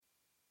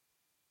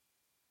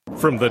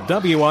From the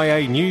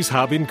WIA News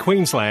Hub in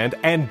Queensland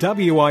and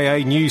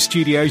WIA News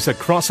Studios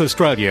across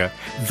Australia,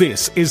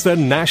 this is the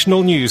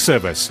National News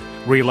Service,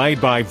 relayed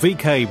by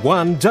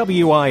VK1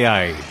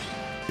 WIA.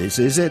 This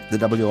is it, the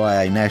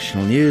WIA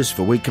National News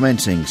for week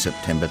commencing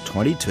September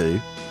 22,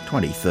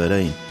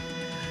 2013.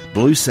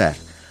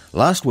 BlueSat.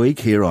 Last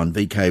week here on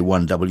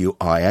VK1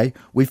 WIA,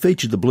 we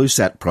featured the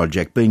BlueSat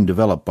project being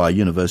developed by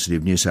University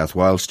of New South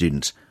Wales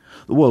students.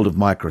 The world of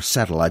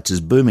microsatellites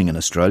is booming in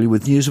Australia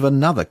with news of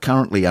another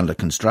currently under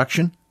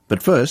construction.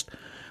 But first,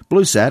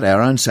 BlueSat,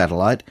 our own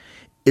satellite,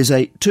 is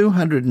a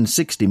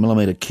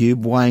 260mm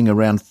cube weighing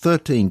around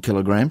 13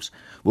 kilograms,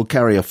 will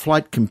carry a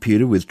flight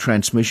computer with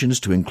transmissions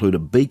to include a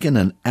beacon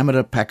and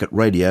amateur packet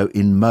radio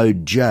in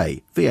Mode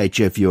J,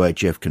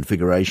 VHF-UHF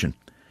configuration.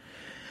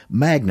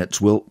 Magnets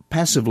will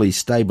passively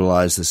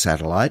stabilise the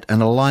satellite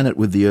and align it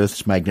with the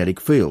Earth's magnetic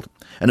field,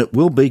 and it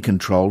will be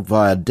controlled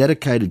via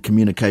dedicated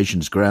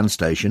communications ground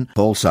station,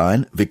 call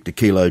sign Victor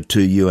Kilo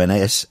 2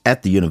 UNS,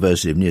 at the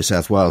University of New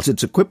South Wales.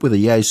 It's equipped with a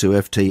Yaesu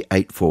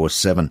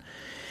FT847.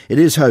 It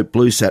is hoped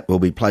BlueSat will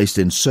be placed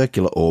in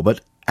circular orbit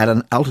at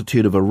an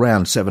altitude of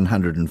around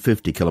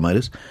 750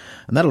 kilometres,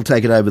 and that'll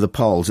take it over the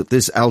poles. At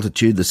this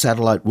altitude, the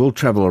satellite will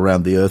travel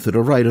around the Earth at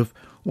a rate of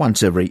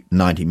once every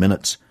 90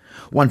 minutes.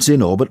 Once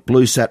in orbit,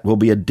 BlueSat will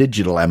be a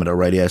digital amateur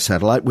radio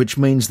satellite, which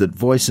means that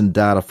voice and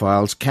data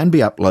files can be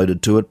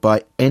uploaded to it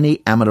by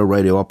any amateur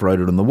radio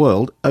operator in the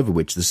world over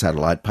which the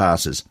satellite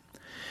passes.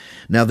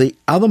 Now, the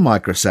other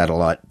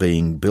microsatellite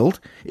being built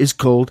is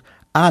called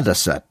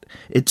ArduSat.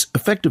 It's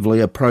effectively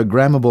a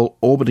programmable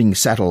orbiting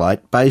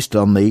satellite based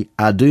on the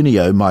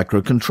Arduino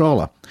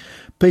microcontroller.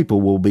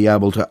 People will be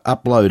able to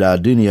upload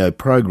Arduino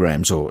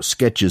programs or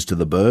sketches to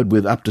the bird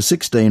with up to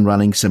 16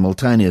 running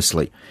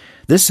simultaneously.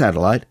 This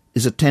satellite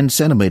is a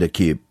 10-centimetre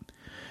cube.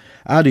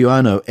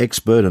 Arduino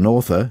expert and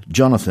author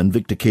Jonathan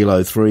Victor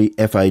Kilo 3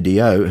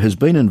 FADO has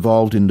been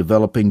involved in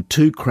developing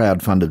two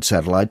crowd-funded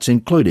satellites,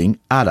 including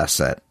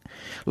ArduSat.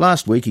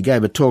 Last week he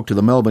gave a talk to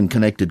the Melbourne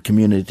Connected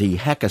Community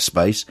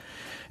Hackerspace,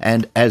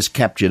 and as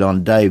captured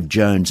on Dave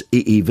Jones'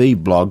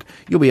 EEV blog,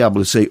 you'll be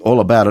able to see all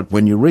about it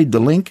when you read the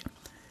link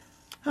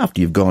after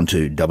you've gone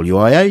to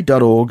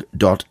wia.org.au.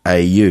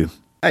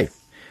 Hey,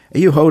 are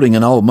you holding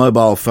an old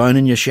mobile phone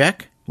in your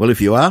shack? Well,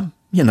 if you are,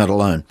 you're not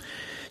alone.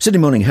 Sydney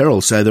Morning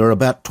Herald say there are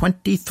about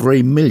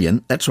 23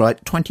 million, that's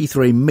right,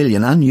 23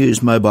 million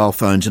unused mobile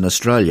phones in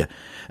Australia,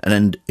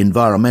 and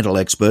environmental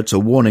experts are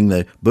warning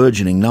the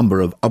burgeoning number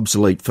of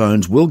obsolete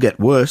phones will get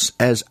worse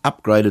as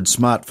upgraded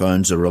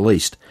smartphones are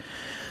released.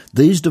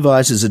 These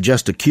devices are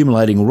just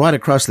accumulating right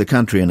across the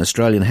country in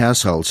Australian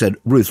households, said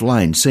Ruth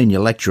Lane, Senior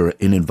Lecturer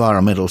in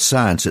Environmental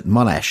Science at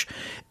Monash.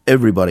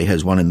 Everybody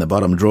has one in the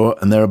bottom drawer,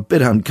 and they're a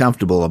bit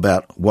uncomfortable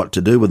about what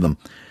to do with them.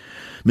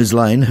 Ms.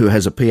 Lane, who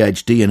has a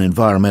PhD in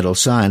environmental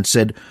science,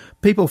 said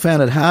people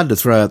found it hard to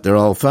throw out their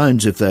old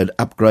phones if they'd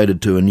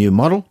upgraded to a new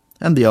model,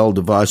 and the old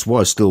device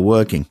was still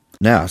working.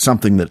 Now,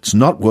 something that's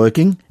not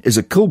working is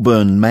a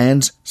Kilburn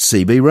man's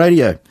CB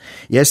radio.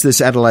 Yes,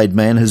 this Adelaide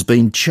man has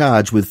been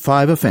charged with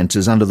 5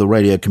 offences under the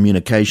Radio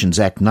Communications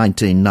Act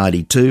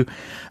 1992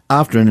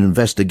 after an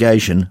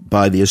investigation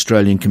by the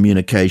Australian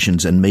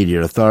Communications and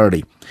Media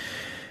Authority.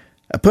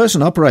 A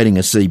person operating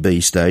a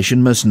CB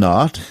station must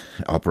not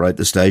operate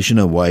the station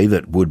in a way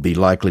that would be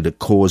likely to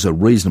cause a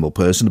reasonable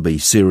person to be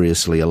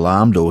seriously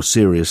alarmed or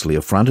seriously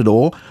affronted,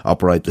 or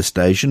operate the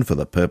station for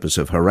the purpose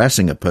of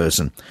harassing a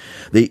person.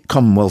 The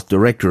Commonwealth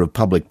Director of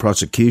Public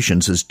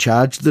Prosecutions has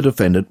charged the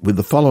defendant with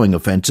the following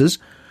offences: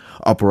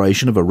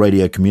 operation of a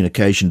radio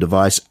communication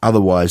device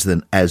otherwise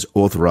than as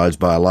authorised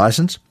by a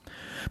licence,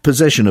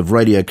 possession of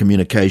radio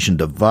communication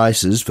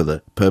devices for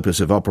the purpose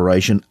of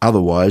operation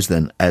otherwise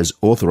than as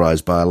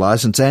authorised by a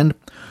licence, and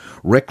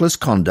reckless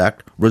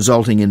conduct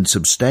resulting in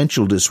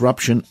substantial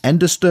disruption and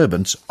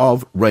disturbance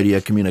of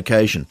radio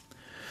communication.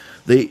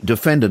 The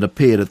defendant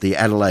appeared at the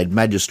Adelaide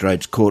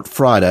Magistrates Court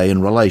Friday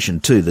in relation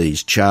to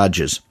these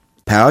charges.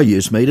 Power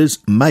use meters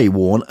may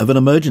warn of an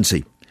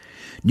emergency.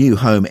 New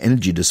home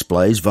energy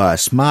displays via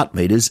smart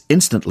meters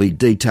instantly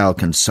detail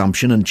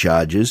consumption and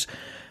charges,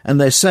 and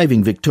they're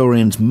saving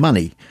Victorians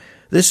money.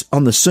 This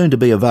on the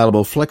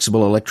soon-to-be-available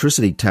flexible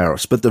electricity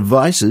tariffs, but the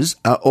devices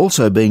are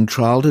also being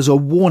trialled as a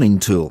warning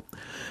tool.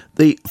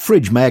 The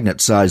fridge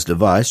magnet-sized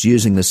device,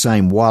 using the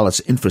same wireless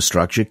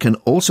infrastructure, can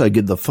also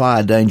give the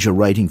fire danger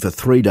rating for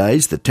 3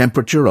 days, the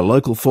temperature, a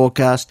local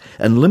forecast,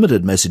 and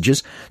limited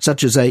messages,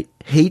 such as a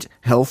heat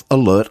health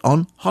alert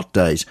on hot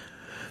days.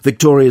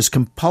 Victoria's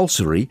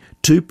compulsory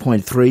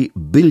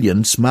 2.3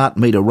 billion smart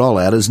meter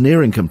rollout is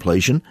nearing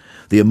completion.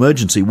 The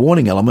emergency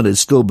warning element is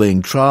still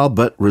being trialled,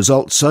 but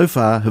results so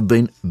far have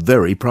been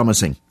very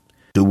promising.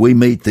 Do we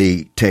meet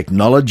the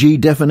technology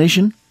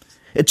definition?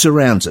 It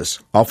surrounds us,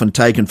 often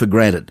taken for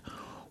granted.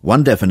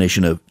 One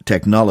definition of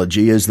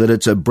technology is that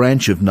it's a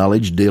branch of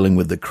knowledge dealing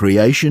with the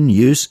creation,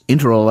 use,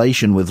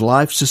 interrelation with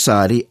life,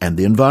 society, and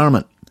the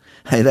environment.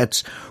 Hey,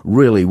 that's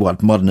really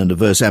what modern and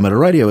diverse amateur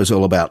radio is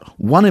all about.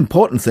 One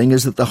important thing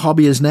is that the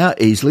hobby is now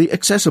easily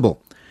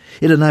accessible.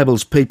 It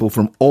enables people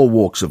from all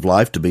walks of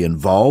life to be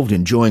involved,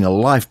 enjoying a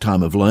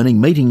lifetime of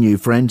learning, meeting new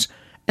friends,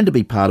 and to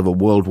be part of a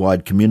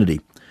worldwide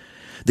community.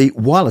 The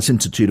Wireless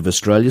Institute of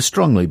Australia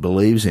strongly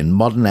believes in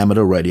modern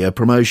amateur radio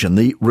promotion,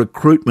 the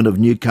recruitment of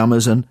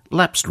newcomers and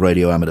lapsed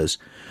radio amateurs.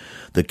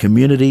 The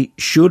community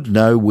should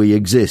know we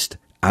exist,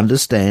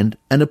 understand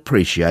and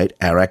appreciate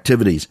our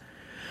activities.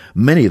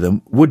 Many of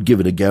them would give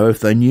it a go if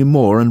they knew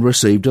more and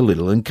received a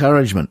little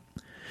encouragement.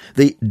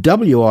 The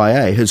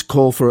WIA has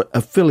called for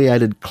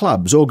affiliated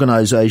clubs,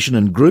 organisation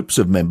and groups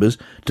of members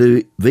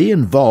to be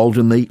involved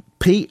in the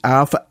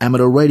PR for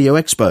Amateur Radio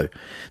Expo.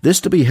 This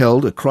to be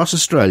held across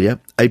Australia,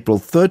 April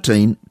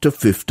 13 to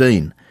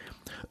 15.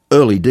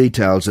 Early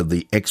details of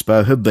the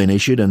expo have been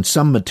issued and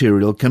some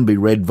material can be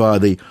read via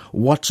the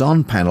What's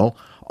On panel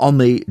on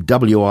the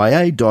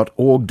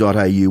wia.org.au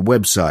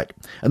website.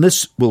 And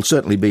this will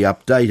certainly be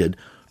updated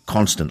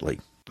constantly.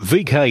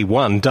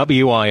 VK1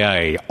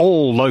 WIA,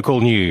 all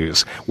local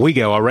news. We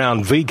go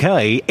around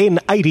VK in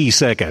 80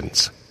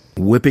 seconds.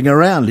 Whipping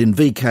around in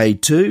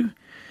VK2,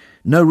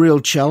 no real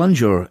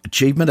challenge or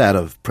achievement out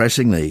of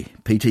pressing the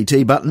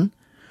PTT button?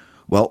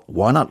 Well,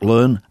 why not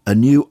learn a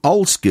new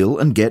old skill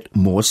and get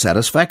more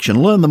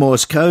satisfaction? Learn the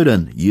Morse code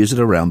and use it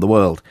around the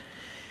world.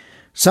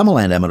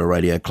 Summerland Amateur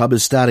Radio Club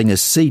is starting a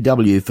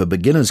CW for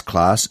Beginners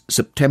class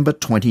September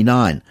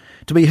 29,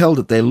 to be held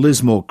at their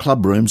Lismore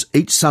club rooms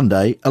each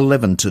Sunday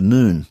 11 to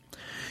noon.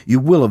 You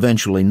will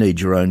eventually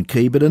need your own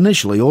key, but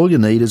initially all you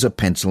need is a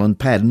pencil and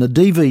pad, and a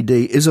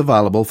DVD is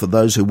available for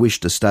those who wish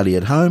to study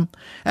at home,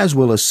 as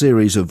well as a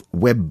series of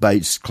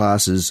web-based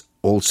classes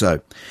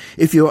also.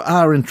 If you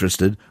are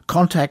interested,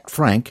 contact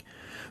Frank,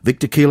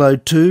 Victor Kilo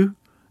 2,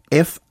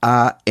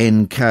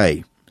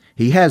 FRNK.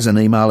 He has an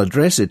email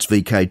address, it's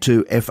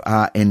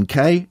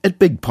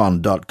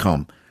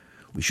vk2frnk@bigpond.com.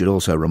 We should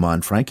also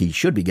remind Frank he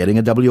should be getting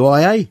a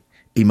WIA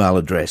email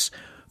address.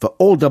 For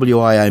all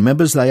WIA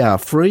members, they are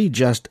free.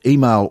 Just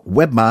email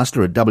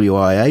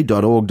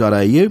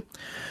webmaster@wia.org.au.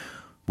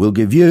 We'll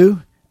give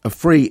you a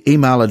free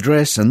email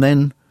address, and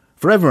then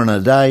forever and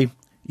a day,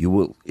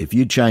 if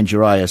you change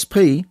your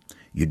ISP,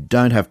 you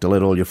don't have to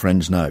let all your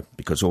friends know,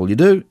 because all you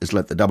do is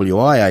let the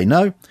WIA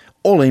know.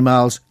 All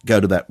emails go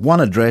to that one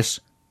address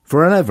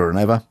forever and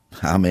ever.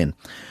 Amen.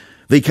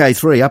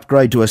 VK3,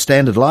 upgrade to a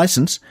standard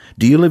licence.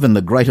 Do you live in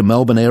the Greater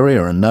Melbourne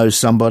area and know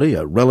somebody,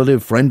 a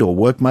relative, friend or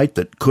workmate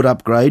that could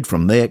upgrade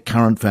from their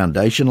current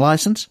foundation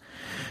licence?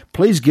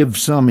 Please give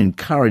some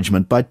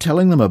encouragement by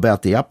telling them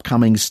about the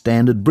upcoming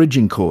standard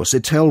bridging course.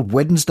 It's held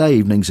Wednesday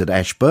evenings at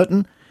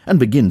Ashburton and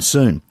begins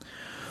soon.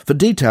 For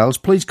details,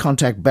 please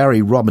contact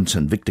Barry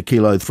Robinson, Victor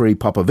Kilo 3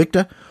 Papa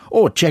Victor,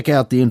 or check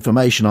out the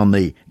information on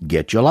the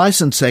Get Your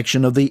Licence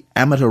section of the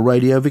Amateur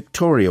Radio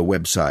Victoria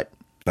website.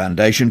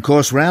 Foundation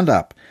Course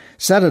Roundup.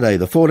 Saturday,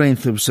 the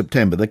 14th of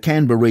September, the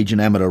Canberra Region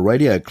Amateur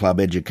Radio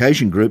Club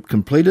Education Group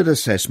completed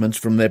assessments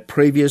from their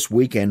previous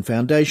weekend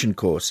foundation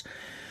course.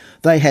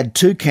 They had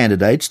 2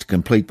 candidates to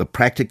complete the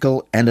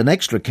practical and an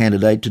extra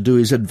candidate to do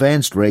his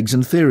advanced regs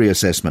and theory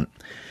assessment.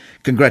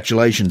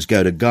 Congratulations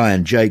go to Guy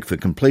and Jake for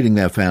completing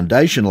their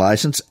foundation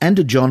licence and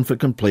to John for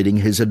completing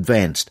his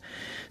advanced.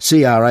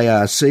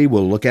 CRARC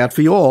will look out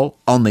for you all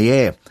on the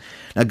air.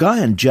 Now, Guy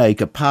and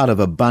Jake are part of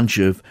a bunch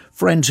of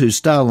friends who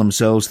style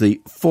themselves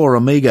the Four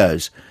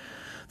Amigos.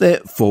 They're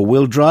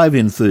four-wheel drive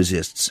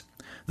enthusiasts.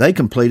 They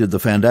completed the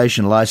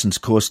foundation licence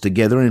course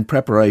together in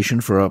preparation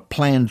for a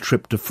planned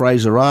trip to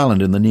Fraser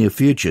Island in the near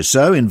future.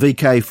 So in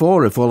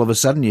VK4, if all of a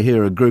sudden you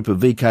hear a group of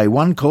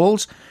VK1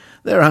 calls,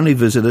 they're only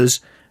visitors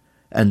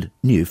and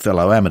new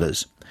fellow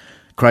amateurs.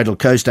 Cradle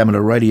Coast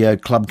Amateur Radio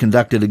Club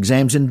conducted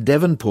exams in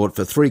Devonport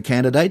for 3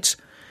 candidates.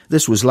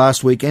 This was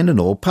last weekend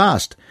and all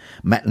passed.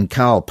 Matt and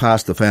Carl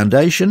passed the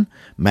foundation.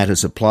 Matt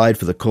has applied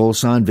for the call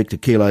sign Victor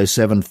Kilo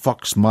 7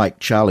 Fox Mike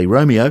Charlie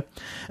Romeo,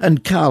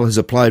 and Carl has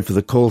applied for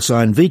the call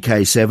sign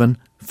VK7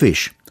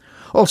 Fish.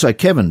 Also,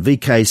 Kevin,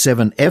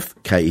 VK7F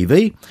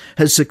KEV,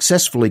 has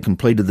successfully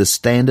completed the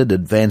standard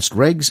advanced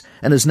regs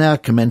and is now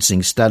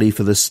commencing study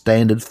for the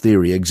standard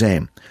theory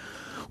exam.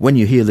 When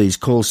you hear these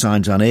call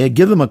signs on air,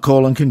 give them a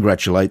call and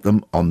congratulate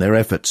them on their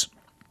efforts.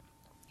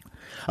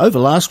 Over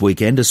last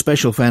weekend, a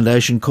special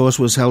foundation course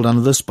was held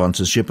under the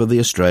sponsorship of the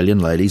Australian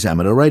Ladies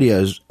Amateur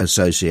Radio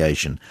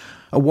Association,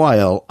 a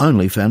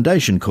YL-only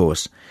foundation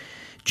course.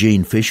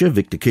 Jean Fisher,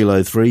 Victor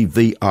Kilo 3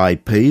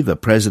 VIP, the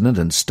President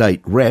and State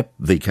Rep,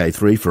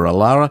 VK3 for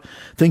Alara,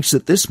 thinks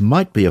that this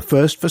might be a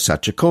first for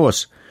such a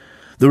course.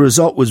 The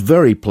result was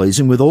very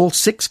pleasing, with all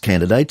 6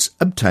 candidates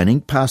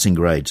obtaining passing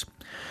grades.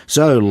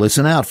 So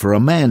listen out for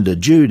Amanda,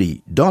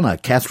 Judy, Donna,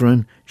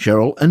 Catherine,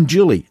 Cheryl and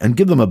Julie, and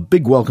give them a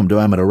big welcome to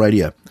Amateur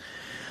Radio.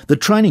 The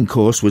training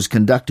course was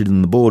conducted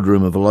in the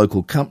boardroom of a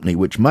local company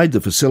which made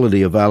the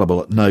facility available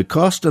at no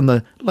cost, and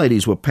the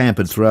ladies were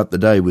pampered throughout the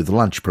day with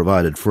lunch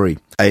provided free.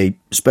 A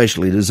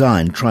specially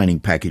designed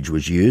training package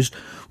was used,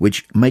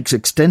 which makes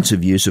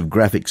extensive use of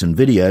graphics and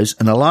videos,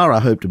 and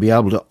Alara hope to be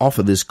able to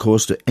offer this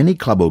course to any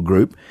club or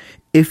group.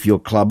 If your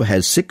club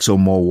has 6 or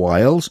more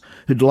YLs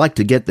who'd like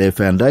to get their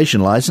foundation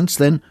licence,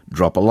 then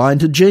drop a line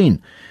to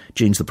Jean.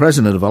 Jean's the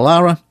president of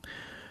Alara.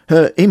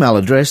 Her email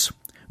address,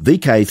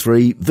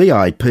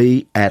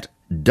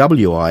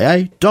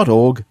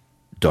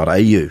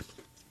 vk3vip@wia.org.au.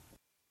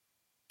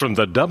 From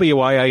the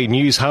WIA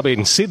News Hub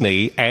in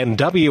Sydney and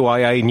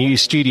WIA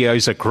News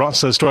Studios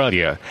across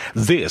Australia,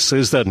 this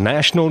is the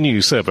National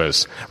News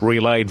Service,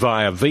 relayed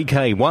via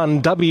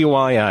VK1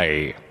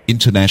 WIA.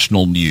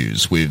 International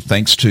news with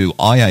thanks to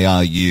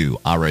IARU,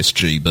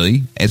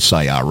 RSGB,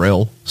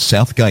 SARL,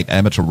 Southgate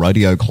Amateur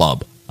Radio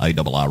Club,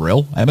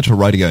 ARRL, Amateur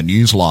Radio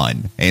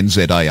Newsline,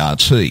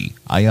 NZART,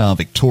 AR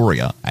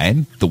Victoria,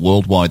 and the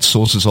worldwide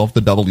sources of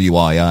the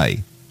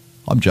WIA.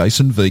 I'm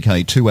Jason,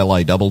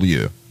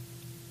 VK2LAW.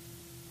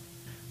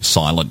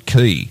 Silent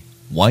Key.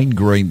 Wayne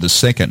Green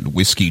II,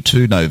 Whiskey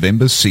 2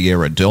 November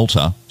Sierra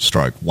Delta,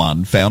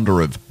 /1,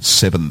 founder of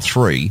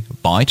 7-3,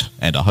 Byte,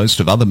 and a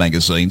host of other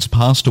magazines,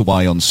 passed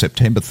away on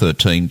September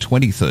 13,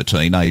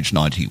 2013, aged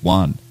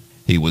 91.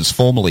 He was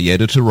formerly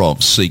editor of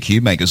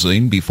CQ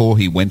magazine before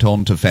he went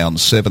on to found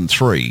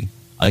 7-3,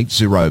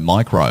 80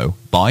 Micro,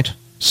 Byte,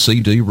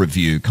 CD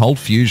Review, Cold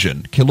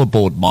Fusion,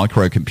 Killerboard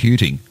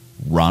Microcomputing,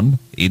 Run,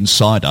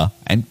 Insider,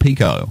 and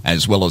Pico,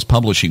 as well as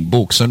publishing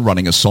books and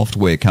running a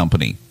software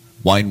company.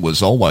 Wayne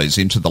was always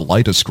into the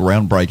latest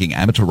groundbreaking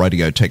amateur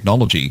radio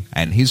technology,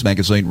 and his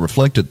magazine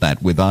reflected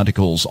that with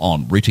articles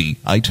on RTTY,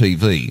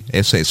 ATV,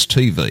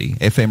 SSTV,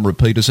 FM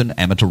repeaters and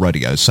amateur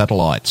radio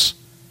satellites.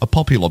 A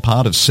popular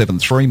part of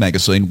 7-3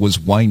 magazine was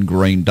Wayne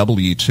Green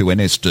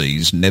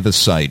W2NSD's Never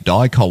Say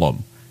Die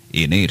column.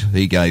 In it,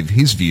 he gave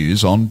his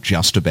views on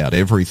just about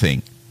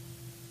everything.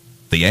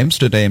 The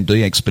Amsterdam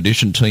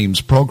D-Expedition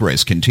team's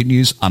progress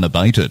continues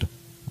unabated.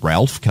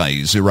 Ralph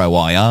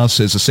K0IR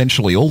says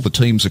essentially all the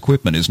team's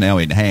equipment is now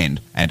in hand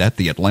and at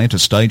the Atlanta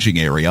staging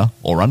area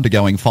or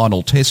undergoing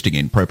final testing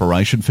in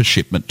preparation for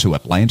shipment to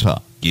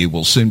Atlanta. Gear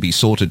will soon be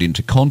sorted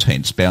into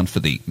contents bound for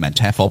the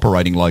Mataf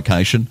operating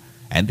location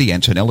and the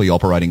Antonelli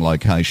operating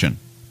location.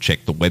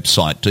 Check the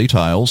website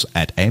details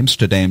at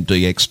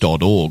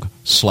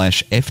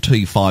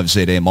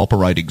amsterdamdx.org/FT5ZM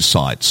operating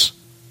sites.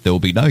 There will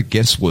be no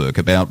guesswork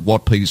about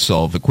what piece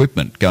of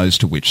equipment goes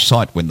to which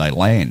site when they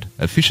land.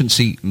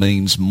 Efficiency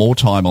means more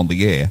time on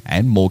the air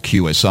and more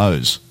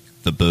QSOs.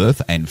 The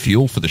berth and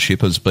fuel for the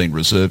ship has been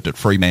reserved at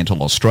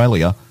Fremantle,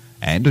 Australia,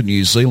 and a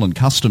New Zealand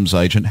customs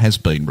agent has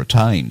been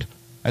retained.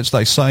 As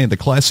they say in the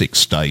classics,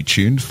 stay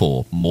tuned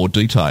for more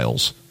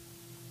details.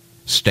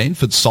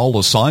 Stanford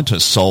solar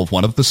scientists solve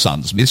one of the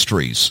sun's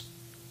mysteries.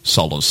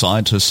 Solar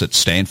scientists at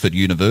Stanford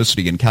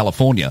University in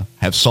California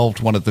have solved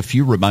one of the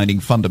few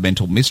remaining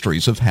fundamental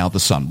mysteries of how the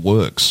sun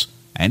works,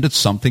 and it's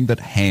something that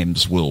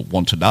hams will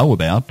want to know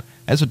about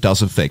as it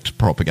does affect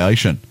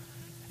propagation.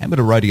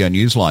 Amateur Radio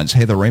Newsline's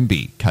Heather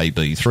Emby,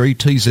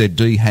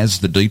 KB3TZD, has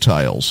the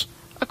details.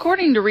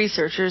 According to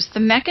researchers,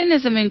 the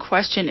mechanism in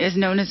question is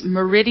known as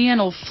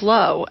meridional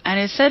flow and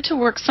is said to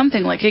work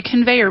something like a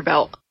conveyor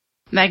belt.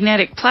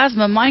 Magnetic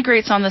plasma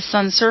migrates on the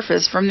sun's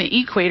surface from the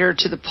equator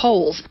to the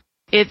poles.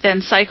 It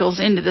then cycles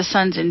into the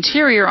sun's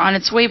interior on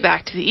its way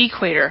back to the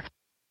equator.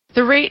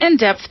 The rate and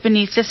depth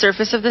beneath the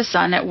surface of the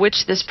sun at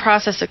which this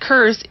process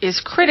occurs is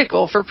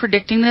critical for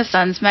predicting the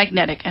sun's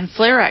magnetic and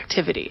flare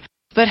activity,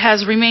 but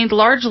has remained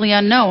largely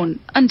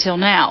unknown until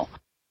now.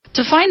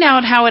 To find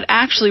out how it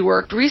actually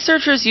worked,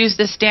 researchers used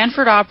the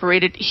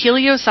Stanford-operated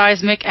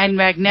Helioseismic and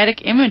Magnetic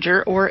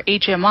Imager, or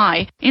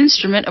HMI,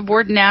 instrument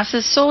aboard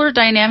NASA's Solar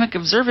Dynamic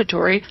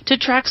Observatory to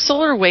track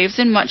solar waves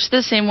in much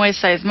the same way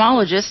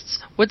seismologists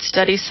would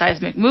study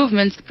seismic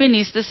movements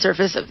beneath the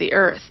surface of the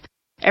Earth.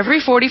 Every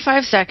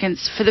 45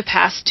 seconds for the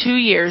past 2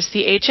 years,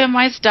 the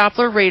HMI's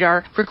Doppler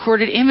radar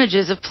recorded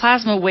images of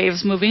plasma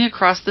waves moving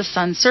across the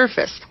sun's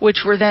surface,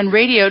 which were then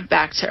radioed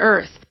back to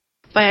Earth.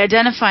 By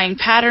identifying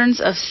patterns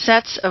of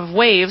sets of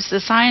waves, the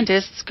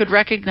scientists could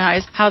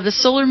recognize how the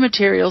solar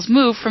materials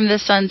move from the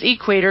sun's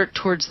equator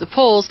towards the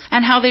poles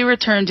and how they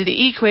return to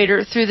the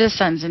equator through the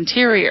sun's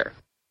interior.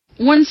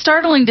 One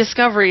startling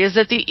discovery is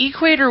that the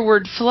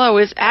equatorward flow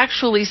is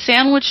actually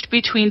sandwiched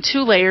between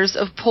two layers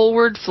of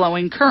poleward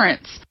flowing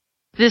currents.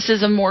 This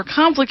is a more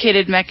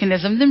complicated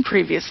mechanism than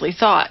previously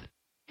thought.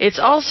 It's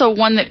also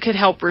one that could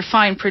help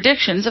refine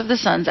predictions of the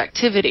sun's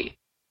activity.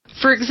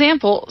 For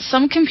example,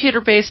 some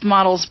computer-based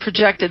models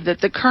projected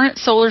that the current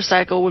solar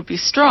cycle would be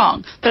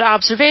strong, but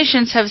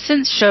observations have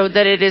since showed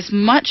that it is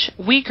much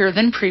weaker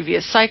than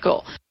previous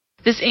cycle.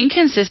 This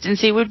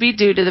inconsistency would be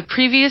due to the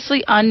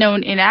previously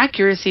unknown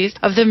inaccuracies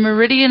of the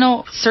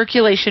meridional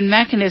circulation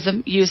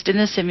mechanism used in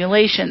the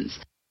simulations.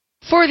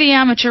 For the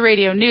Amateur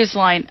Radio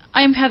Newsline,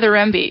 I'm Heather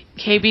Emby,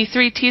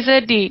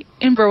 KB3TZD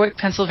in Berwick,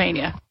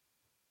 Pennsylvania.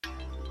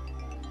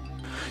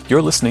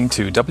 You're listening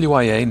to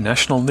WIA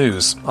National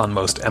News on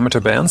most amateur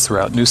bands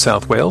throughout New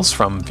South Wales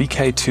from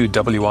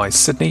VK2WI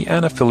Sydney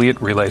and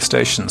affiliate relay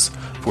stations.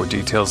 For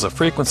details of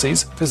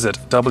frequencies, visit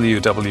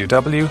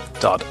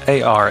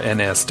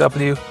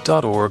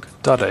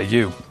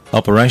www.arnsw.org.au.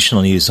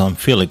 Operational news on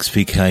Felix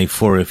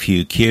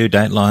VK4FUQ,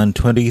 dateline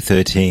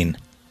 2013.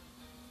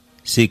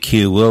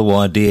 CQ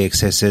Worldwide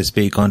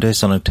DXSSB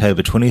contest on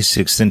October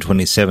 26th and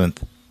 27th.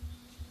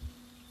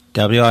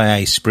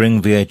 WIA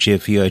Spring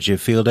VHF UHF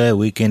Field Day,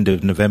 weekend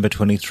of November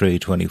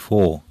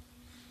 23-24.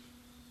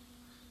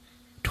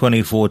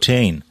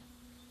 2014.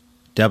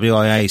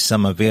 WIA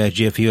Summer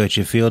VHF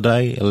UHF Field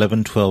Day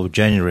 11-12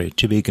 January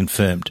to be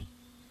confirmed.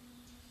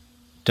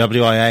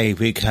 WIA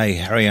VK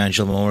Harry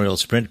Angel Memorial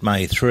Sprint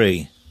May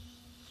 3.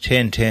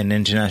 10-10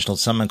 International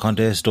Summer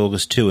Contest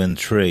August 2 and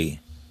 3.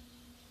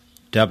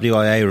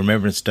 WIA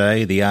Remembrance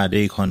Day, the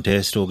RD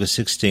Contest August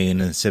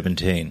 16 and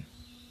 17.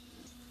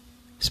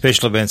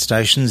 Special event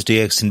stations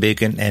DX and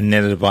Beacon and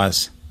Net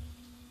Advice.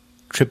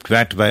 Trip to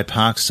Activate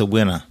Parks a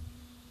winner.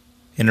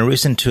 In a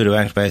recent tour to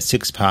activate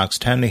 6 parks,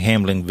 Tony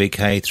Hambling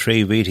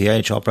VK3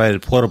 VTH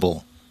operated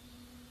portable,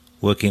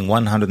 working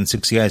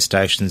 168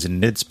 stations in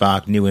Ned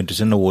Spark New Interest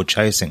and Award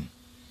chasing.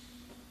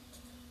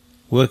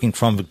 Working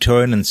from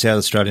Victorian and South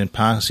Australian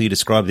parks, he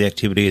described the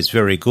activity as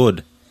very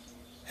good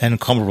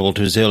and comparable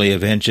to his earlier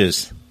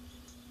ventures.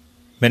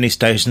 Many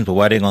stations were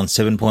waiting on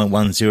 7.100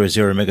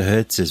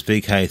 MHz as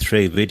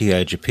VK3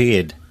 VTH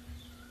appeared.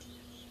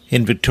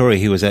 In Victoria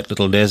he was at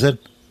Little Desert,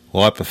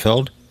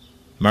 Wyperfeld,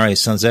 Murray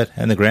Sunset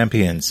and the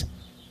Grampians,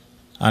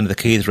 under the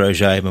Keith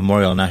Roger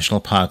Memorial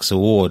National Parks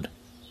Award.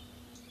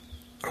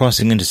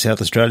 Crossing into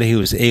South Australia, he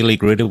was eagerly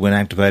greeted when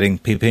activating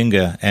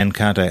Pipinga and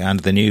Kante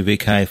under the new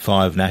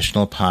VK5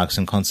 National Parks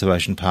and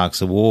Conservation Parks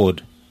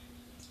Award.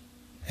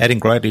 Adding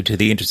greatly to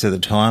the interest at the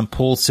time,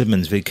 Paul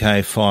Simmons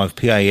VK5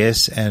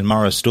 PAS and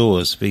Morris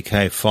Dawes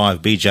VK5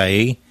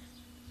 BJE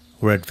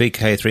were at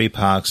VK3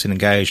 parks and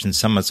engaged in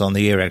summits on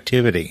the air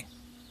activity.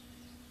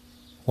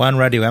 One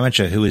radio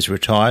amateur who is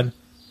retired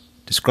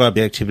described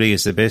the activity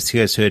as the best he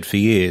has heard for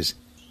years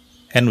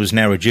and was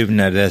now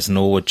rejuvenated as an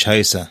award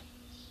chaser.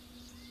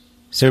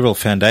 Several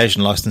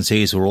foundation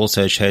licensees were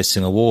also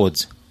chasing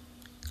awards,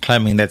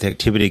 claiming that the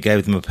activity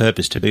gave them a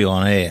purpose to be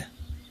on air.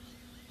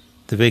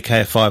 The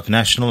VK5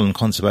 National and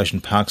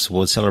Conservation Parks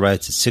Award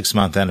celebrates its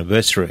 6-month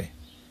anniversary,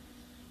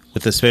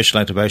 with a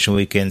special activation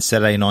weekend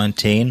Saturday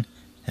 19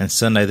 and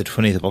Sunday the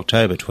 20th of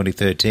October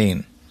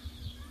 2013.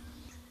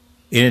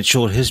 In its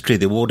short history,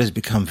 the award has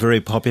become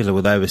very popular,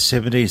 with over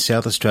 70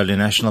 South Australian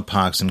national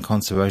parks and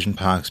conservation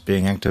parks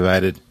being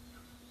activated,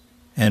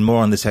 and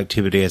more on this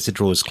activity as it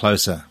draws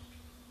closer.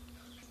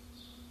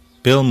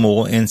 Bill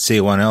Moore,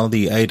 NC1L,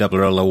 the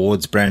ARRL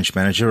Awards Branch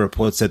Manager,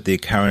 reports that the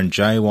current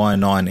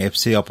JY9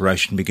 FC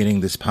operation beginning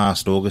this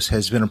past August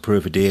has been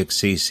approved for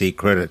DXCC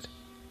credit.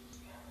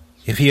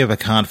 If you have a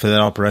card for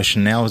that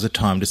operation, now is the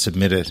time to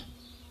submit it.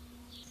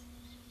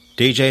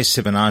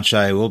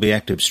 DJ7RJ will be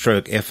active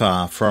stroke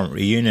FR from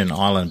Reunion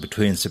Island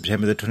between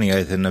September the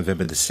 28th and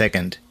November the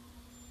 2nd.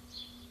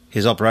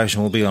 His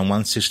operation will be on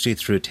 160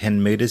 through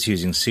 10 metres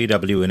using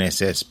CW and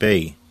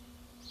SSB.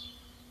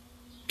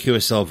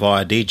 QSL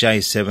via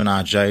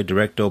DJ7RJ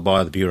direct or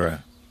by the Bureau.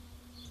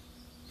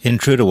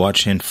 Intruder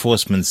Watch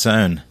Enforcement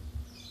Zone.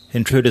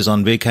 Intruders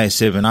on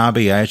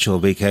VK7RBH or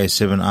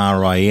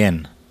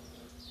VK7RIN.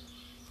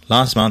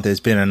 Last month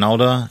there's been an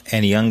older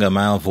and younger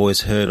male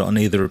voice heard on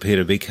either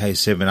repeater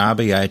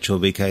VK7RBH or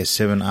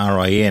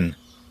VK7RIN.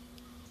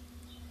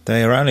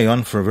 They are only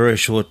on for a very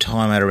short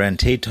time at around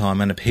tea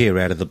time and appear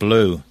out of the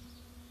blue.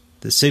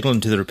 The signal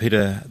into the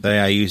repeater they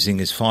are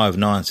using is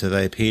 5.9, so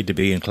they appear to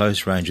be in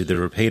close range of the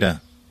repeater.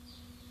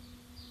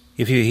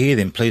 If you hear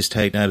them, please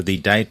take note of the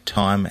date,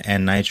 time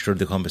and nature of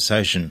the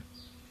conversation,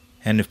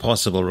 and if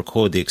possible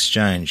record the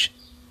exchange.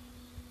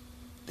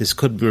 This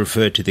could be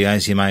referred to the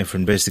ACMA for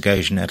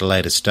investigation at a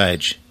later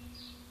stage.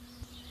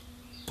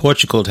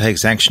 Portugal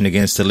takes action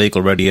against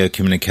illegal radio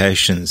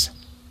communications.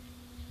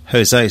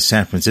 Jose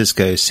San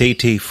Francisco,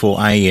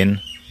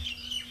 CT4AN,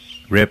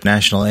 Rep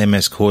National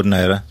MS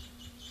Coordinator,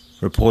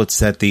 reports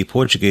that the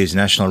Portuguese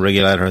national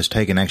regulator has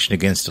taken action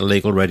against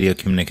illegal radio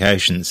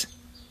communications.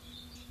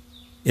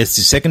 It's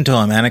the second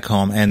time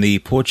ANACOM and the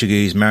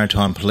Portuguese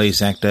Maritime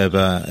Police act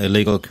over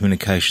illegal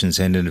communications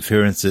and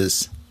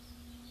interferences.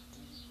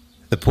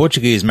 The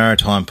Portuguese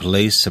Maritime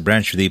Police, a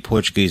branch of the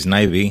Portuguese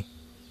Navy,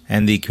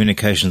 and the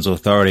Communications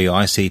Authority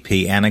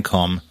ICP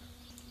ANACOM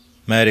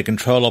made a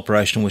control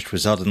operation which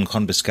resulted in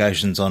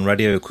confiscations on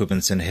radio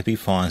equipments and heavy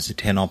fines to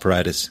 10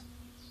 operators.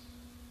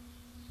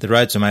 The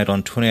raids were made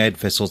on 28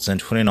 vessels and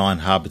 29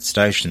 harboured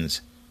stations,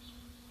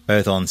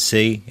 both on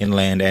sea,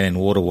 inland and in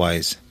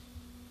waterways.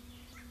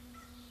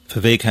 For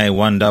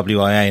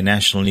VK1WIA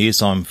National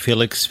News, I'm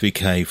Felix,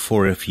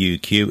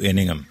 VK4FUQ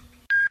Enningham.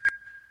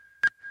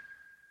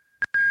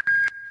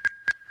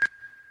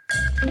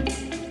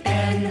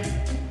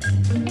 N-E-W-S.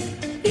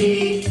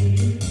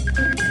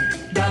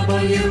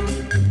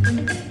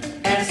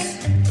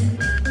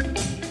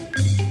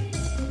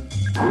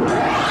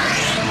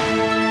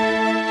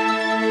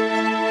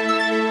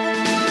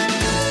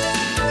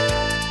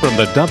 From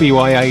the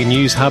WIA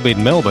News Hub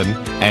in Melbourne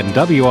and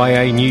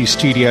WIA News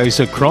Studios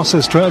across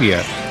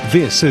Australia,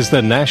 this is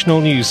the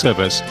National News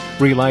Service,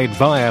 relayed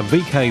via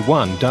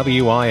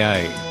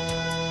VK1WIA.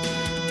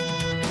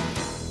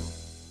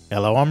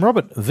 Hello, I'm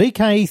Robert,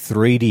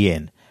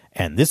 VK3DN,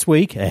 and this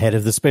week, ahead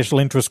of the Special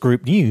Interest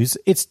Group news,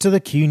 it's to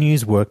the Q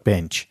News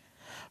workbench.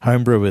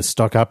 Homebrewers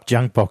stock up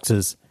junk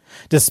boxes.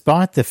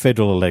 Despite the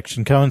federal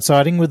election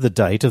coinciding with the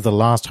date of the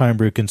last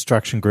Homebrew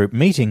Construction Group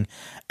meeting,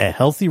 a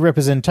healthy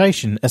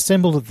representation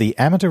assembled at the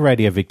Amateur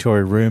Radio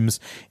Victoria rooms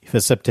for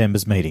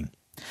September's meeting.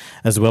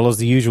 As well as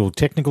the usual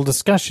technical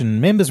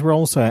discussion, members were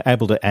also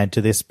able to add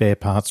to their spare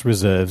parts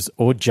reserves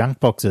or junk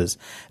boxes,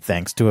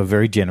 thanks to a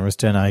very generous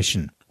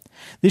donation.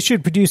 This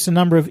should produce a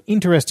number of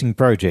interesting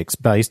projects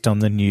based on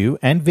the new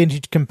and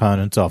vintage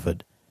components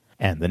offered.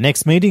 And the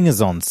next meeting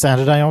is on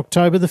Saturday,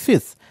 October the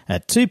 5th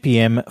at 2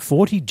 p.m,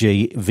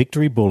 40G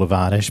Victory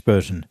Boulevard,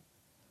 Ashburton.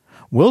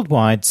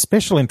 Worldwide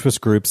Special Interest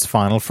Group's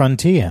Final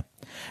Frontier.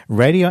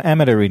 Radio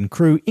Amateur in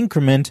Crew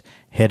Increment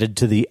headed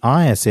to the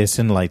ISS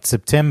in late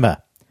September.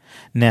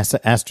 NASA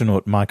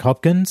astronaut Mike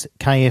Hopkins,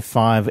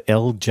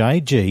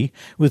 KF-5LJG,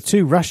 with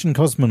 2 Russian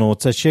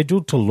cosmonauts are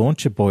scheduled to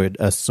launch aboard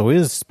a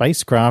Soyuz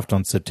spacecraft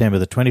on September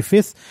the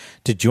 25th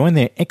to join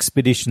their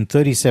Expedition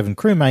 37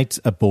 crewmates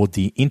aboard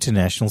the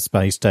International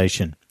Space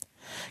Station.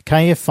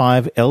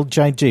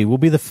 KF-5LJG will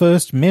be the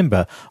first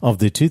member of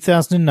the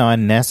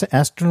 2009 NASA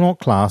astronaut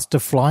class to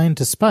fly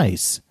into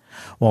space.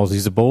 While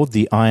he's aboard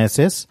the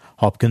ISS,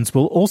 Hopkins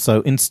will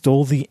also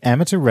install the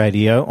amateur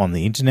radio on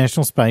the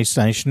International Space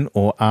Station,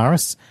 or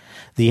ARISS,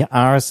 the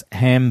ARISS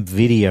ham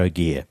video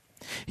gear.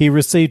 He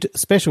received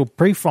special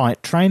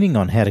pre-flight training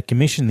on how to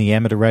commission the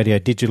amateur radio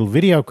digital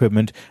video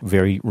equipment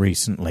very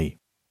recently.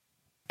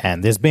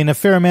 And there's been a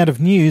fair amount of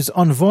news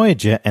on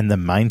Voyager and the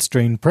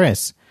mainstream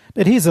press,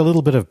 but here's a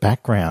little bit of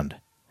background.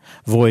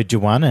 Voyager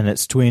 1 and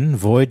its twin,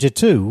 Voyager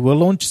 2, were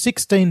launched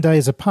 16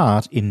 days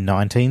apart in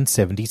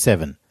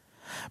 1977.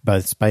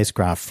 Both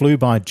spacecraft flew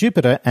by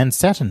Jupiter and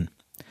Saturn.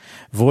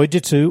 Voyager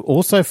 2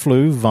 also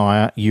flew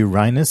via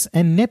Uranus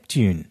and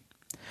Neptune.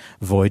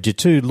 Voyager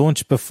 2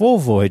 launched before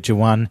Voyager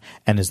 1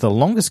 and is the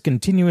longest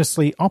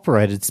continuously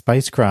operated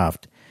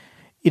spacecraft.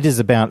 It is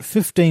about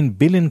 15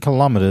 billion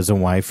kilometres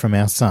away from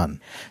our Sun.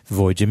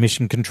 Voyager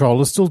mission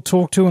controllers still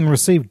talk to and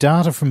receive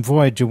data from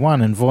Voyager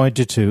 1 and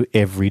Voyager 2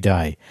 every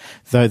day,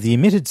 though the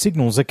emitted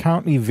signals are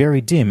currently very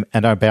dim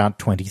at about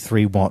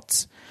 23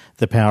 watts,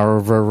 the power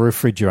of a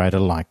refrigerator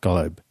light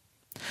globe.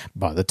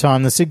 By the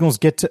time the signals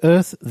get to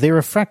Earth, they're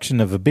a fraction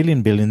of a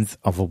billionth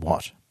of a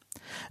watt.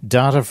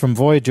 Data from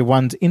Voyager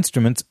 1's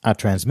instruments are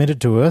transmitted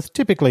to Earth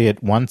typically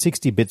at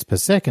 160 bits per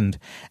second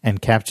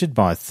and captured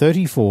by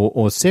 34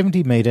 or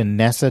 70 metre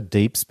NASA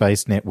Deep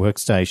Space Network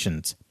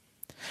stations.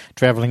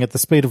 Travelling at the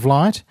speed of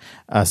light,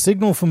 a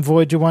signal from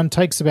Voyager 1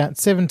 takes about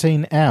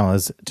 17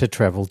 hours to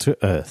travel to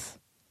Earth.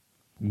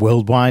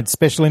 Worldwide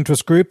Special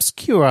Interest Groups,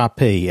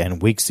 QRP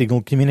and Weak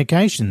Signal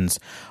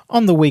Communications.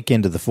 On the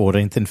weekend of the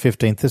 14th and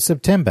 15th of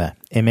September,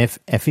 MF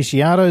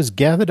aficionados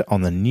gathered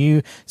on the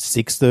new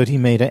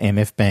 630-metre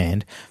MF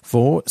band,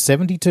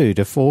 472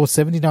 to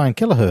 479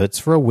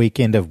 kHz, for a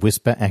weekend of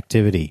whisper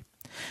activity.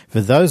 For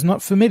those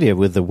not familiar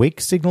with the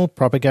weak signal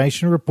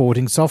propagation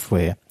reporting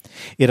software,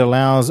 it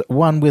allows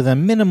one with a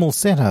minimal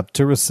setup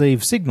to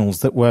receive signals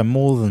that were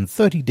more than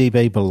 30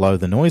 dB below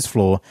the noise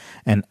floor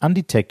and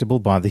undetectable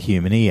by the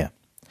human ear.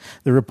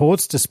 The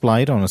reports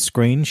displayed on a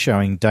screen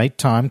showing date,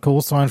 time,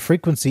 call sign,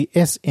 frequency,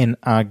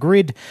 SNR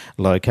grid,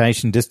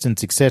 location,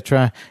 distance,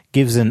 etc.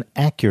 gives an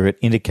accurate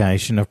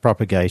indication of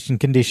propagation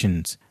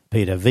conditions.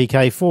 Peter,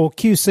 VK4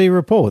 QC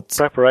reports.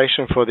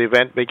 Preparation for the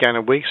event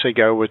began weeks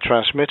ago with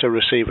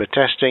transmitter-receiver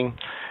testing,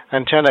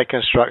 antenna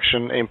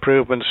construction,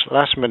 improvements,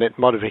 last-minute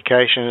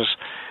modifications,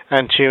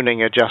 and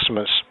tuning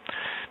adjustments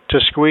to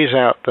squeeze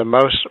out the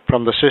most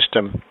from the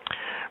system.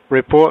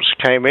 Reports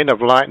came in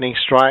of lightning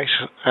strikes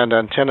and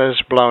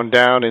antennas blown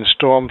down in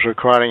storms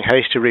requiring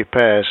hasty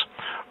repairs,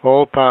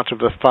 all part of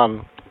the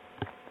fun.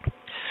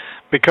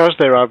 Because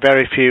there are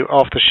very few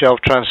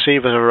off-the-shelf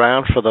transceivers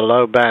around for the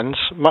low bands,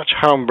 much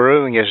home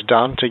brewing is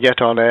done to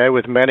get on air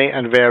with many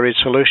and varied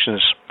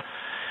solutions.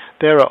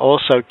 There are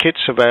also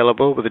kits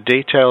available with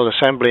detailed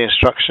assembly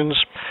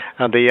instructions,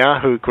 and the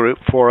Yahoo Group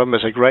forum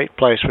is a great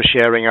place for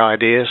sharing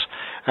ideas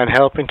and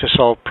helping to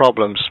solve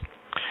problems,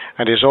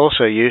 and is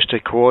also used to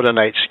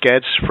coordinate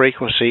skeds,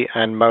 frequency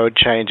and mode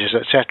changes,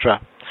 etc.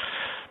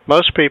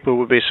 Most people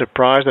would be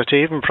surprised that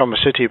even from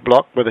a city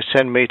block with a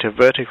 10-metre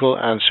vertical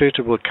and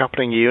suitable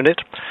coupling unit,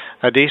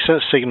 a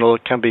decent signal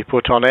can be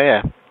put on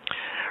air.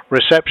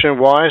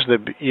 Reception-wise,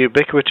 the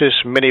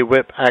ubiquitous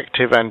mini-whip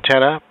active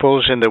antenna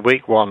pulls in the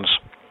weak ones.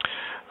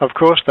 Of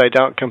course, they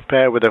don't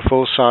compare with a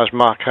full-size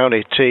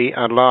Marconi T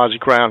and large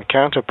ground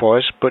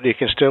counterpoise, but you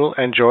can still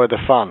enjoy the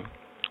fun.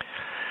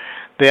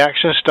 The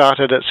action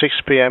started at 6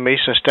 p.m.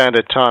 Eastern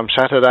Standard Time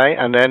Saturday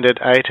and ended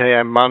 8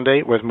 a.m.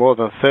 Monday, with more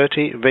than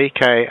 30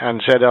 VK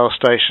and ZL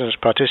stations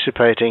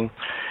participating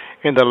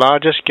in the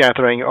largest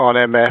gathering on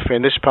MF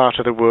in this part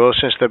of the world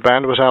since the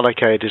band was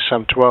allocated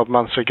some 12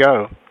 months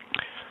ago.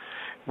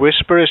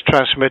 Whisper is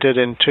transmitted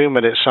in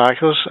 2-minute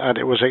cycles, and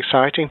it was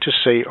exciting to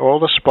see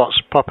all the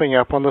spots popping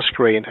up on the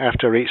screen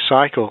after each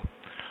cycle.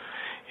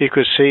 You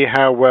could see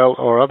how well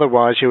or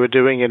otherwise you were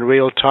doing in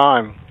real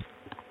time.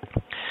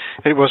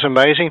 It was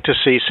amazing to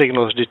see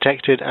signals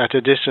detected at a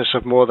distance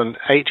of more than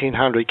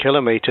 1,800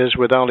 kilometers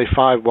with only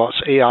 5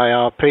 watts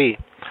EIRP.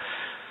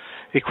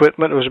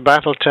 Equipment was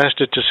battle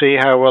tested to see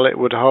how well it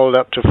would hold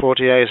up to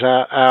 48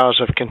 hours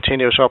of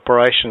continuous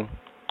operation.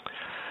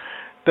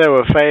 There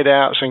were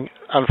fade-outs, and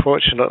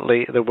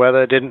unfortunately the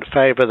weather didn't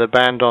favor the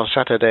band on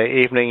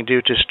Saturday evening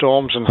due to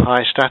storms and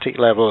high static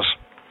levels.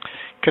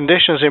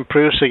 Conditions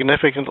improved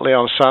significantly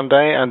on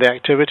Sunday and the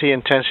activity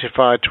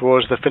intensified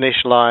towards the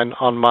finish line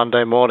on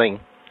Monday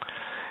morning.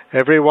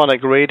 Everyone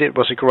agreed it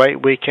was a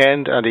great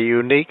weekend and a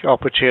unique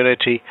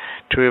opportunity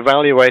to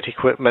evaluate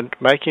equipment,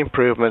 make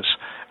improvements,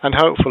 and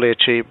hopefully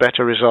achieve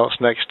better results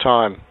next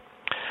time.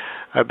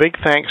 A big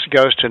thanks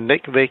goes to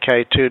Nick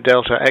VK2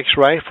 Delta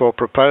X-Ray for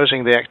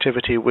proposing the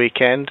activity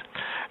weekend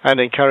and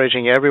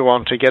encouraging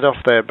everyone to get off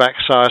their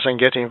backsides and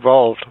get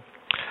involved.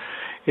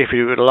 If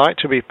you would like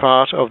to be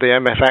part of the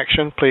MF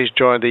action, please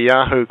join the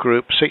Yahoo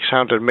group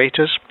 600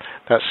 meters,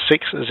 that's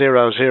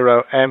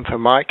 600M for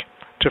Mike,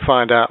 to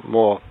find out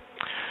more.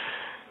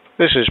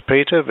 This is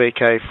Peter,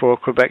 VK4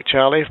 Quebec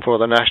Charlie, for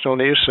the National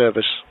News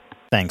Service.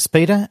 Thanks,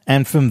 Peter.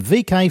 And from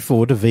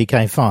VK4 to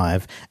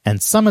VK5 and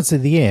Summits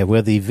of the Air,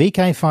 where the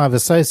VK5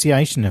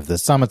 Association of the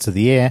Summits of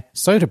the Air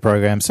SOTA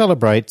program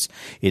celebrates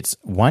its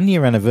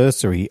 1-year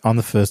anniversary on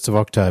the 1st of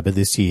October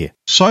this year.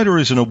 SOTA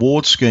is an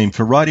award scheme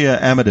for radio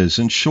amateurs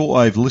and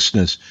shortwave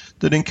listeners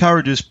that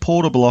encourages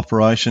portable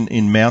operation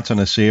in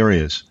mountainous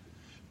areas.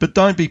 But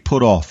don't be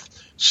put off.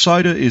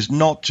 SOTA is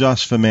not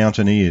just for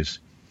mountaineers.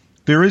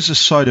 There is a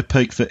SOTA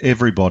peak for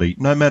everybody,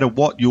 no matter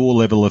what your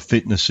level of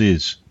fitness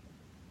is.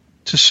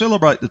 To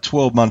celebrate the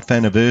 12-month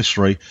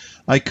anniversary,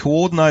 a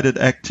coordinated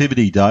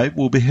activity day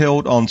will be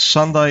held on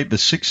Sunday, the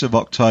 6th of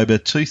October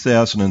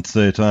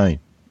 2013.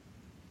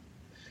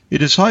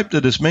 It is hoped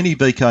that as many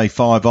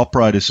VK5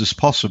 operators as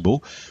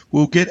possible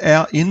will get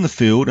out in the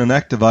field and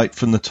activate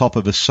from the top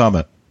of a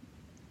summit.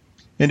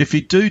 And if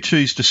you do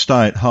choose to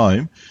stay at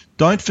home,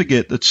 don't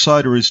forget that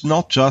SOTA is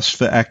not just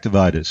for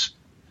activators.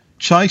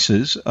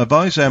 Chasers are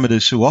those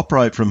amateurs who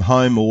operate from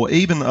home or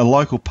even a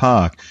local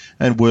park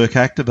and work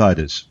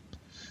activators.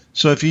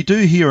 So if you do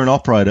hear an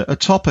operator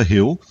atop a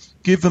hill,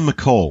 give them a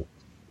call.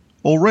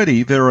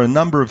 Already there are a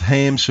number of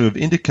hams who have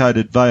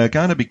indicated they are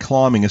going to be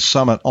climbing a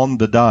summit on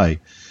the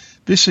day.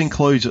 This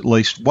includes at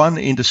least one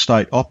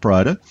interstate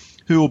operator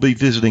who will be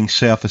visiting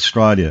South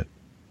Australia.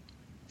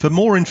 For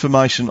more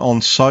information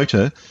on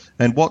SOTA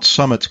and what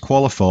summits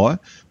qualify,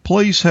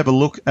 please have a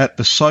look at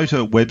the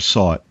SOTA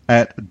website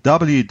at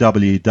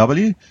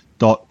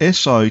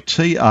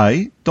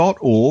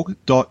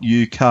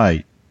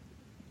www.sota.org.uk.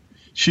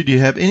 Should you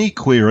have any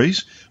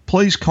queries,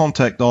 please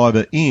contact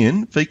either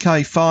Ian,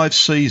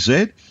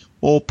 VK5CZ,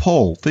 or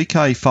Paul,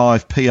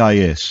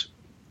 VK5PAS.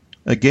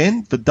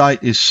 Again, the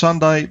date is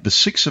Sunday, the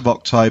 6th of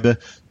October,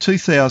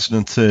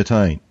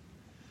 2013.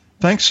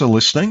 Thanks for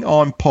listening.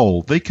 I'm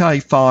Paul,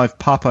 VK5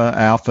 Papa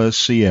Alpha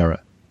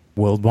Sierra.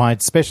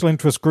 Worldwide special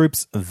interest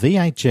groups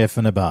VHF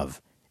and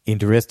above.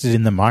 Interested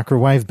in the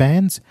microwave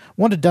bands?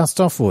 Want to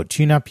dust off or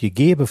tune up your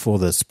gear before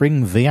the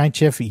spring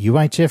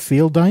VHF-UHF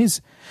field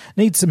days?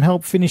 Need some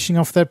help finishing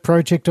off that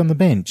project on the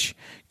bench?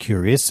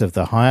 Curious of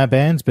the higher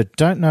bands but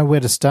don't know where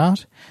to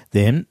start?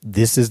 Then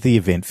this is the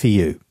event for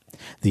you.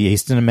 The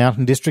Eastern and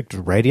Mountain District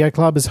Radio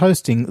Club is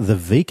hosting the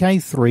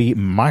VK3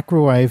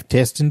 Microwave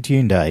Test and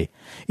Tune Day.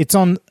 It's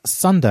on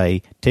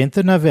Sunday, 10th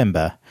of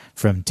November,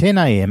 from 10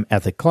 a.m.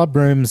 at the Club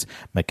Rooms,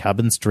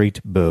 McCubbin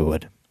Street,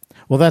 Burwood.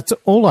 Well, that's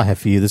all I have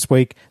for you this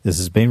week. This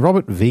has been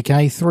Robert,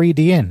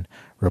 VK3DN,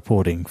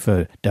 reporting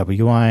for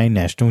WIA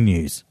National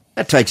News.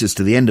 That takes us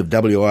to the end of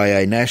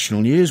WIA National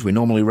News. We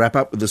normally wrap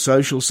up with the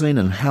social scene,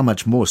 and how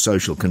much more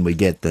social can we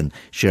get than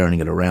sharing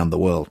it around the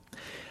world?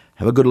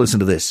 Have a good listen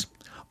to this.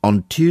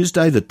 On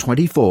Tuesday the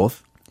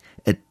 24th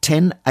at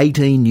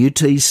 10:18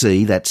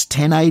 UTC, that's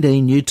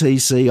 10:18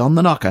 UTC on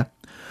the knocker,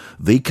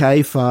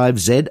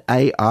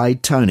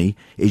 VK5ZAI Tony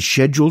is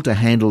scheduled to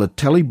handle a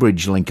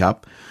telebridge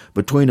link-up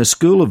between a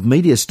School of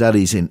Media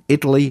Studies in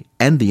Italy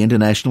and the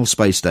International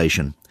Space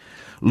Station.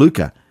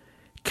 Luca,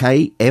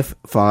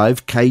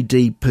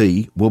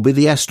 KF5KDP, will be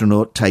the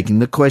astronaut taking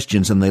the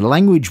questions, and the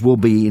language will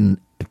be in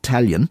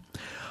Italian.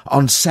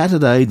 On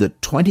Saturday the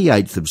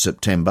 28th of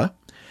September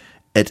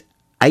at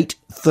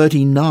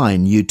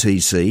 8:39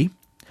 UTC,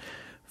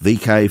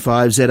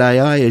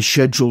 VK5ZAI is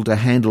scheduled to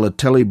handle a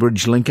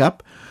telebridge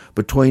link-up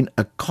between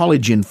a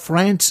college in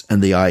France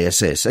and the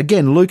ISS.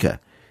 Again, Luca,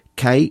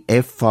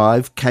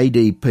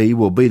 KF5KDP,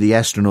 will be the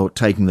astronaut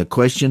taking the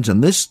questions,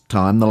 and this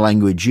time the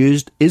language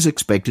used is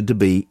expected to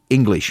be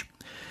English.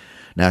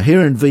 Now,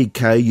 here in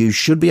VK, you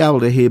should be able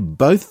to hear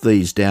both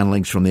these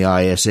downlinks from the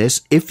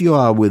ISS if you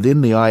are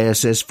within the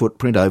ISS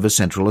footprint over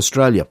Central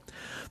Australia.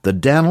 The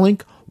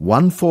downlink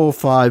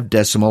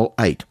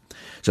 145.8.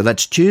 So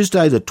that's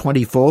Tuesday the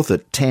 24th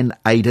at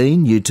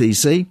 10:18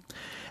 UTC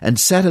and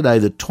Saturday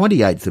the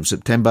 28th of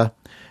September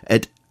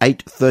at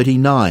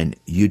 8:39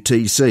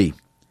 UTC.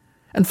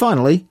 And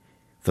finally,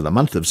 for the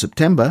month of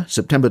September,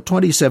 September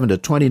 27 to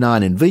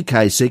 29 in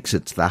VK6,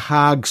 it's the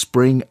Haag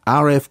Spring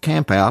RF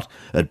Campout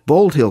at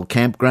Bald Hill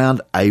Campground,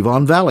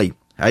 Avon Valley.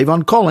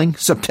 Avon calling,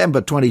 September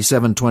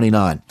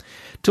 27-29.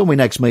 Till we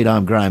next meet,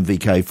 I'm Graham,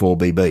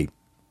 VK4BB.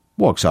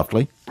 Walk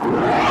softly.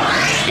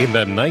 In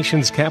the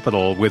nation's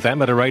capital, with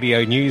amateur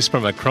radio news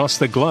from across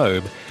the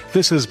globe,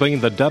 this has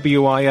been the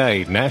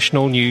WIA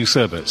National News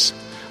Service.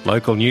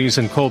 Local news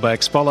and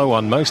callbacks follow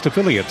on most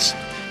affiliates.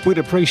 We'd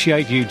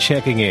appreciate you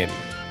checking in.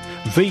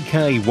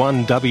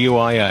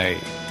 VK1WIA,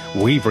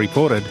 We've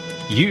reported,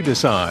 you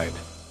decide.